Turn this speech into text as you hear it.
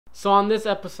So on this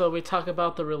episode, we talk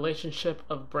about the relationship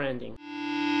of branding.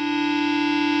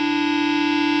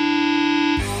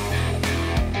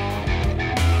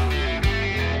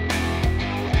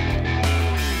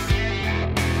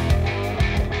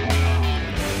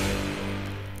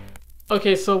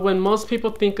 Okay, so when most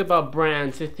people think about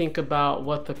brands, they think about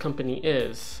what the company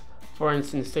is. For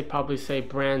instance, they probably say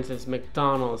brands as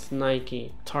McDonald's,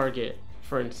 Nike, Target,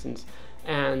 for instance.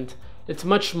 And it's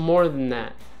much more than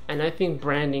that. And I think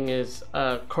branding is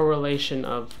a correlation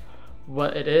of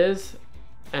what it is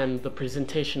and the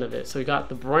presentation of it. So you got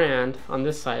the brand on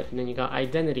this side, and then you got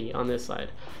identity on this side.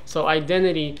 So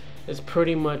identity is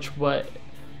pretty much what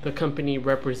the company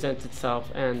represents itself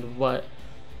and what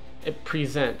it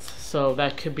presents. So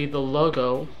that could be the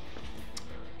logo,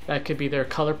 that could be their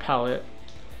color palette,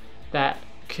 that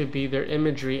could be their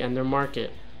imagery and their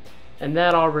market. And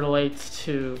that all relates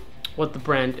to what the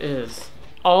brand is.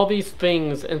 All these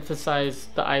things emphasize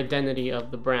the identity of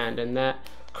the brand, and that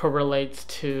correlates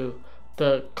to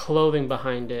the clothing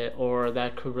behind it, or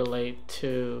that could relate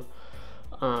to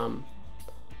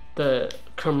the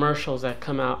commercials that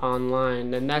come out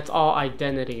online. And that's all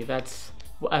identity. That's,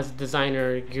 as a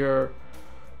designer,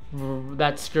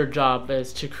 that's your job,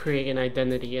 is to create an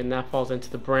identity, and that falls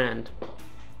into the brand.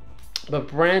 But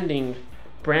branding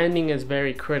is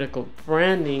very critical.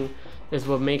 Branding is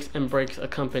what makes and breaks a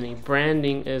company.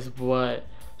 Branding is what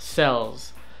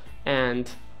sells.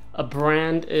 And a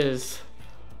brand is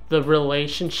the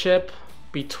relationship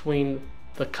between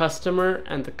the customer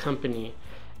and the company.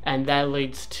 And that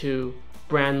leads to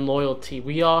brand loyalty.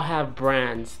 We all have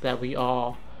brands that we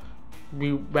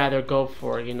rather go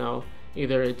for,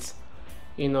 Either it's,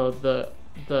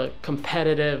 the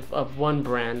competitive of one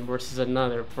brand versus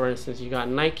another. For instance, you got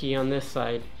Nike on this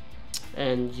side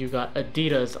and you got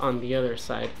Adidas on the other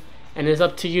side, and it's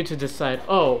up to you to decide,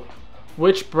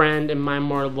 which brand am I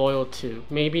more loyal to?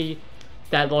 Maybe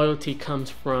that loyalty comes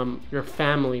from your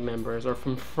family members, or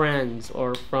from friends,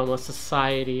 or from a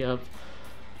society of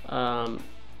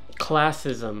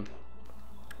classism,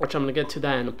 which I'm gonna get to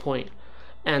that in a point.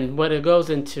 And what it goes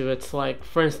into, it's like,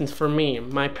 for instance, for me,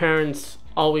 my parents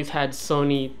always had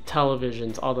Sony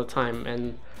televisions all the time,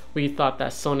 and we thought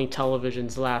that Sony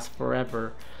televisions last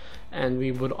forever, and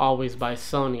we would always buy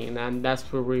Sony, and that's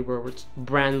where we were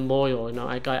brand loyal.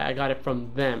 I got it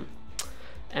from them.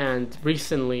 And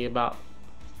recently, about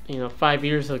 5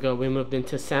 years ago, we moved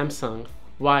into Samsung.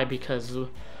 Why? Because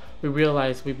we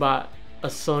realized we bought a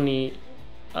Sony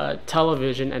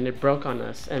television and it broke on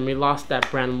us, and we lost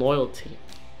that brand loyalty.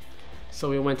 So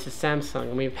we went to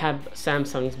Samsung. We've had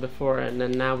Samsungs before, and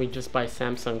then now we just buy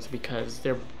Samsungs because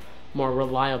they're more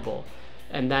reliable.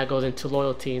 And that goes into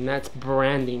loyalty, and that's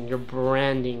branding. You're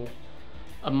branding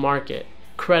a market.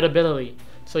 Credibility.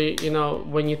 So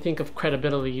when you think of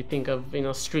credibility, you think of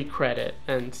street credit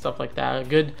and stuff like that. A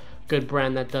good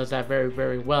brand that does that very,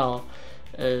 very well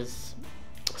is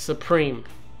Supreme.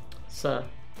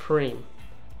 Supreme.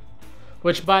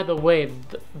 Which, by the way,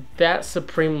 that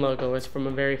Supreme logo is from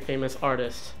a very famous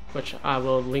artist, which I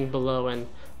will link below, and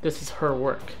this is her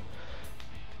work.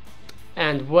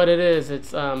 And what it is,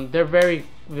 it's they're very,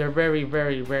 very,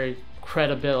 very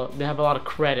credible. They have a lot of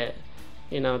credit.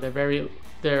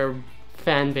 Their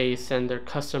fan base and their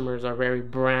customers are very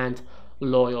brand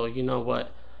loyal. You know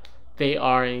what they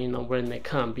are, and when they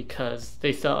come, because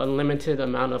they sell a limited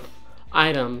amount of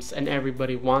items and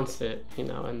everybody wants it.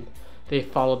 And they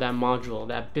follow that module,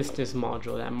 that business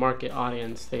module, that market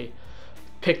audience. They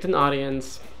picked an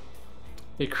audience,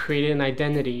 they created an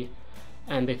identity,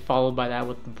 and they followed by that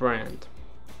with the brand.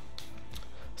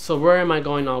 So where am I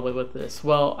going on with this?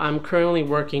 Well, I'm currently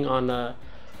working on a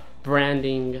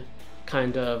branding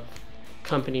kind of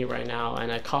company right now,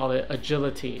 and I call it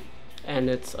Agility. And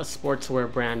it's a sportswear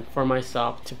brand for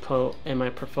myself to put in my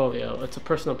portfolio. It's a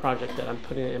personal project that I'm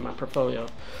putting in my portfolio.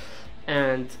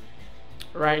 And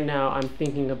right now I'm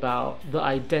thinking about the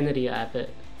identity of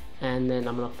it, and then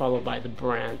I'm gonna follow by the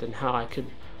brand, and how I could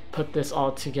put this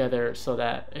all together so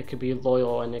that it could be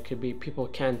loyal, and it could be, people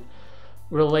can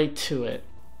relate to it.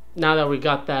 Now that we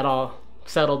got that all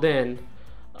settled in,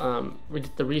 we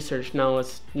did the research. Now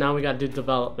we got to do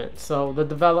development. So the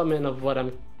development of what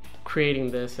I'm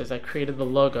creating this is, I created the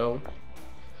logo.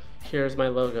 Here's my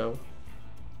logo.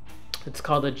 It's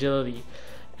called Agility.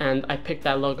 And I picked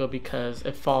that logo because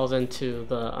it falls into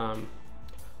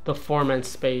the form and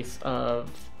space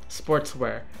of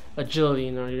sportswear. Agility,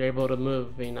 you're able to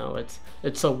move.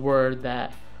 It's a word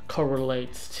that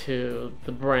correlates to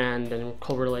the brand and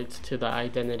correlates to the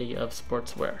identity of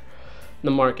sportswear,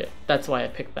 the market. That's why I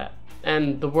picked that.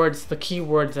 And the key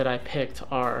words that I picked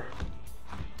are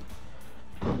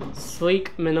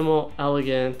Sleek, minimal,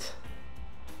 elegant,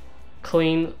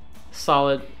 clean,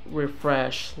 solid,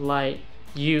 refresh, light,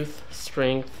 youth,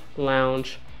 strength,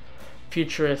 lounge,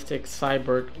 futuristic,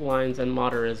 cyber lines, and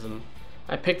modernism.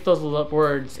 I pick those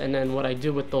words, and then what I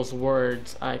do with those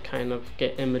words, I kind of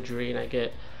get imagery and I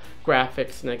get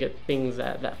graphics and I get things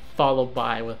that follow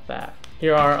by with that.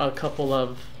 Here are a couple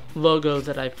of logos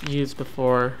that I've used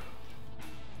before.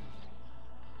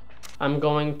 I'm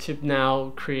going to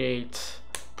now create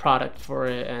product for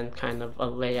it and kind of a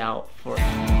layout for it.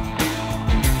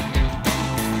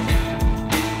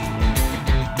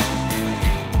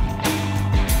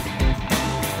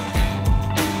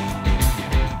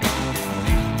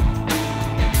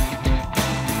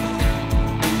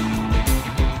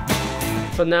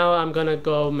 So now I'm gonna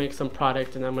go make some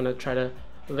product and I'm gonna try to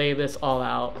lay this all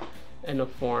out in a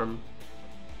form.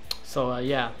 So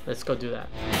yeah, let's go do that.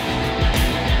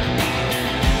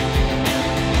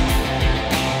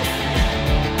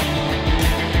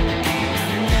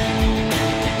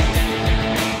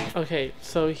 Okay,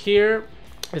 so here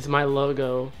is my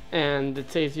logo and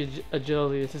it says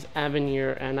agility. This is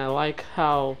Avenir, and I like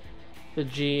how the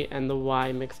G and the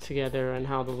Y mix together and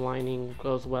how the lining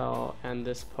goes well, and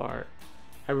this part.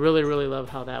 I really love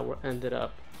how that ended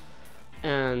up.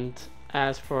 And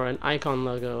as for an icon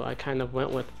logo, I kind of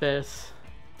went with this.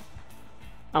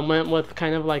 I went with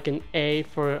kind of like an A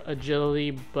for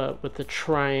agility, but with a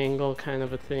triangle kind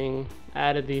of a thing.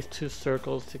 Added these two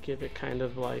circles to give it kind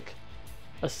of like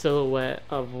a silhouette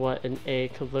of what an A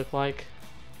could look like.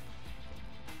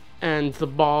 And the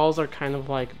balls are kind of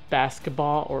like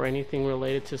basketball or anything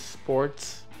related to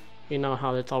sports. You know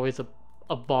how it's always a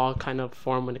ball kind of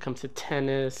form when it comes to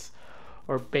tennis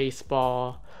or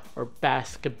baseball or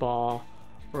basketball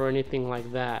or anything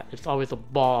like that. It's always a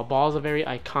ball. Ball is a very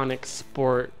iconic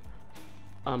sport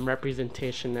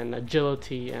representation, and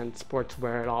agility and sports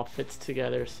where it all fits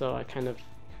together. So I kind of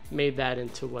made that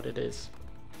into what it is.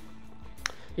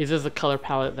 This is the color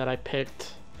palette that I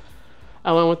picked.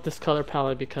 I went with this color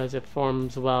palette because it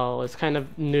forms well. It's kind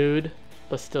of nude,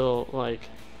 but still like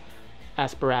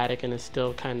aspiratic, and it's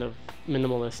still kind of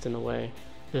minimalist in a way.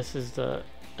 This is the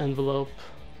envelope.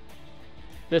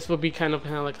 This will be kind of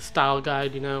like a style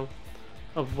guide, you know,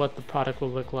 of what the product will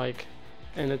look like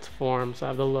in its form. So I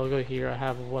have the logo here, I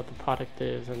have what the product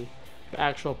is and the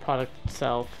actual product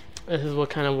itself. This is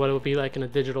what it would be like in a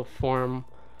digital form,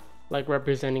 like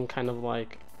representing kind of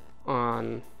like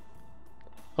on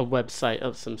a website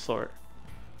of some sort.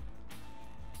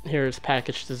 Here's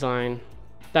package design.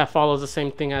 That follows the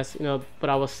same thing as, you know, what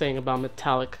I was saying about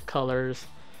metallic colors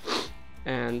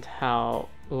and how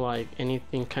like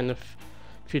anything kind of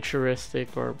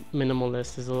futuristic or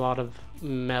minimalist is a lot of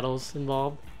metals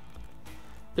involved.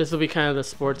 This will be kind of the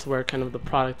sportswear, kind of the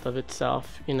product of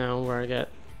itself, you know, where I get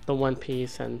the one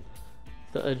piece and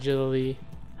the agility,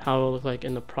 how it will look like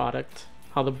in the product,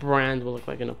 how the brand will look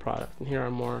like in a product. And here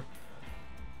are more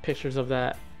pictures of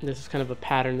that. This is kind of a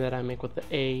pattern that I make with the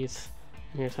A's.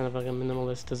 And here's kind of like a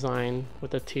minimalist design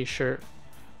with a t-shirt.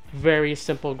 Very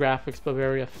simple graphics, but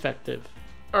very effective.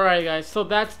 Alright guys, so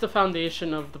that's the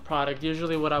foundation of the product.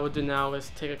 Usually what I would do now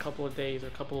is take a couple of days or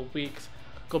a couple of weeks,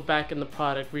 go back in the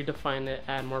product, redefine it,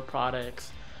 add more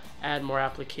products, add more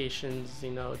applications,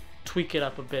 you know, tweak it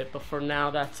up a bit. But for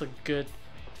now, that's a good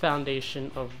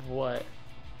foundation of what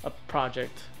a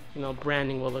project, you know,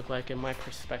 branding will look like in my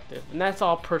perspective. And that's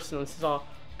all personal. This is all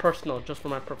personal just for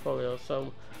my portfolio.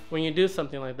 So when you do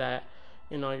something like that,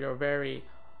 you know, you're very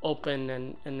open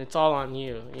and it's all on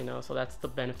you, you know. So that's the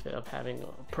benefit of having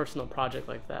a personal project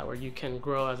like that, where you can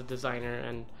grow as a designer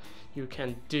and you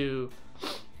can do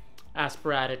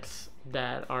aspiratics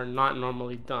that are not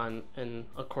normally done in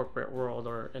a corporate world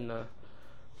or in the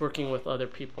working with other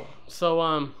people.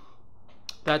 So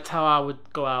that's how I would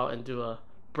go out and do a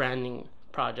branding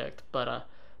project. But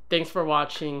thanks for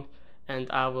watching, and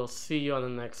I will see you on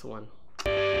the next one.